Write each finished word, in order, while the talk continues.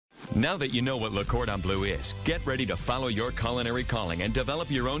Now that you know what Le Cordon Bleu is, get ready to follow your culinary calling and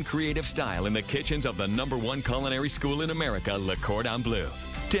develop your own creative style in the kitchens of the #1 culinary school in America, Le Cordon Bleu.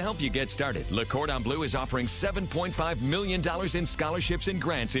 To help you get started, Le Cordon Bleu is offering $7.5 million in scholarships and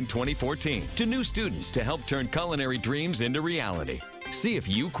grants in 2014 to new students to help turn culinary dreams into reality. See if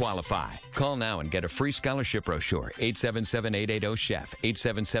you qualify. Call now and get a free scholarship brochure, 877-880-CHEF,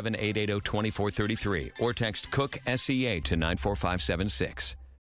 877-880-2433, or text COOK SEA to 94576.